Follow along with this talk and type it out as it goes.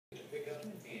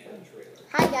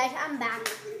Hi guys, I'm back.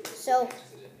 So,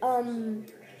 the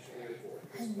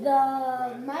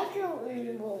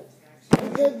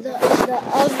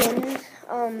oven,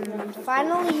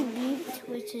 finally beeped,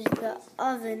 which is the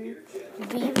oven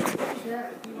beeped.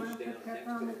 Jeff, you want to put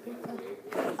pepper on the pizza?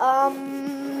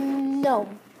 No.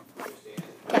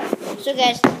 Okay, so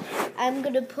guys, I'm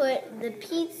gonna put the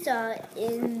pizza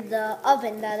in the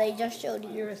oven that I just showed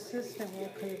you. Your assistant will,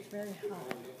 because it's very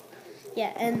hot.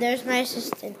 Yeah, and there's my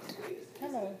assistant.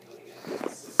 Hello.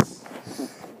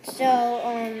 So,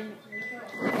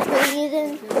 putting it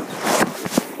in.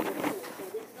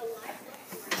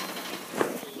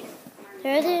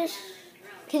 There it is.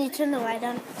 Can you turn the light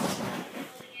on?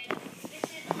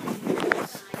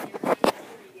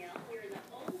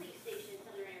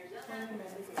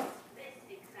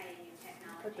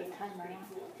 Put the timer on.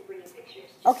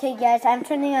 Okay, guys, I'm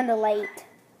turning on the light.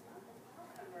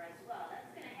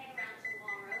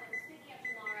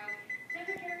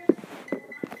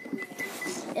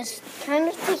 It's kind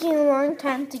of taking a long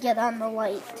time to get on the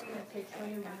light.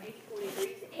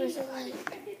 Where's the light?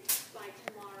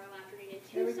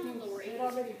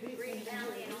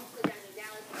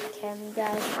 Okay,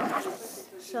 guys.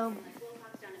 So,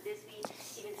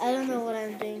 I don't know what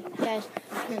I'm doing, guys.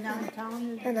 Hold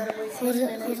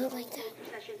it like that.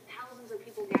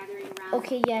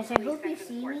 Okay, guys, I hope you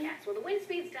see me.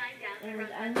 And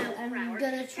I'm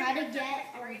gonna try to get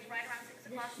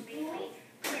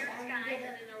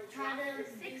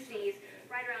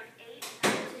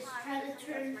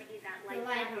turn the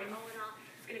light on.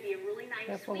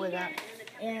 Careful with that.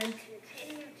 And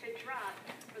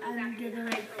I'm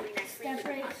gonna step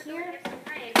right here.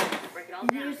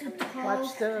 And here's a tall.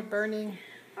 Watch the burning.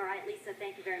 All right, Lisa,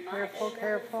 thank you very much. Careful,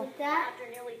 careful. After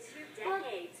nearly 2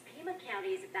 decades, Pima County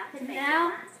is about to make the now-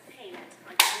 last payment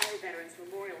on Kano Veterans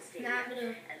Memorial Stadium. Now I'm gonna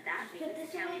And that means put the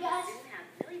this county away, guys. will soon have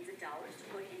millions of dollars to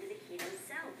put into the Keno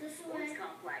South This Sports away.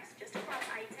 Complex just across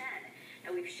I-10.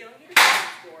 Now, we've shown you the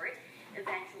plans for it.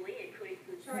 Eventually, it could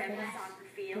include Sorry, 7 guys. soccer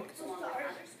fields, So along sorry.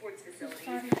 with other sports facilities,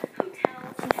 sorry.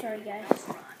 hotels, So sorry, guys.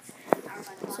 restaurants.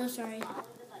 So sorry. All of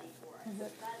the money for it.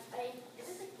 But is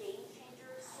this a game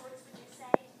changer of sorts, would you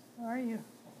say? Where are you?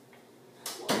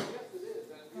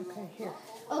 Okay, here.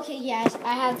 Okay, guys,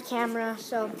 I have the camera,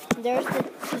 so there's the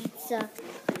pizza.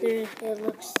 It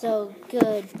looks so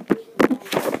good.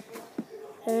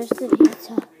 There's the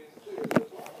pizza.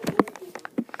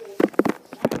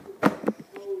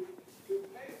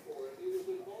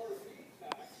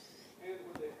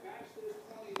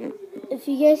 If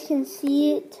you guys can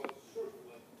see it,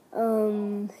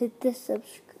 hit the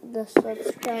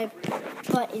subscribe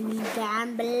button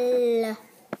down below.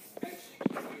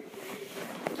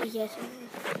 Yes,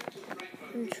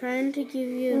 I'm trying to give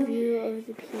you a view of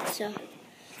the pizza.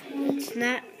 It's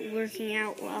not working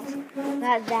out well.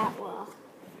 Not that well.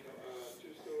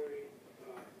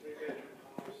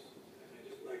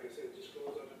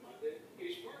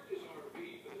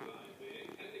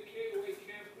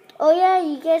 Oh yeah,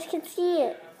 you guys can see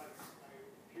it.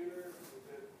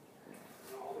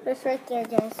 It's right there,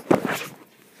 guys.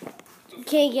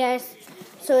 Okay, guys.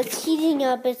 So it's heating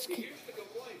up. It's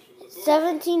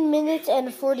 17 minutes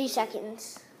and 40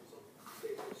 seconds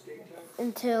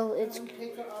until it's. You'll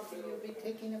be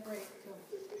taking a break too.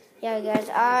 Yeah, guys,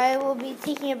 I will be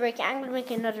taking a break. I'm gonna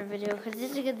make another video because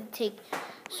this is gonna take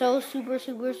so super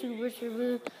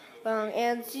long.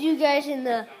 And see you guys in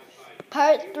the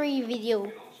part 3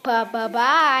 video.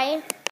 Bye.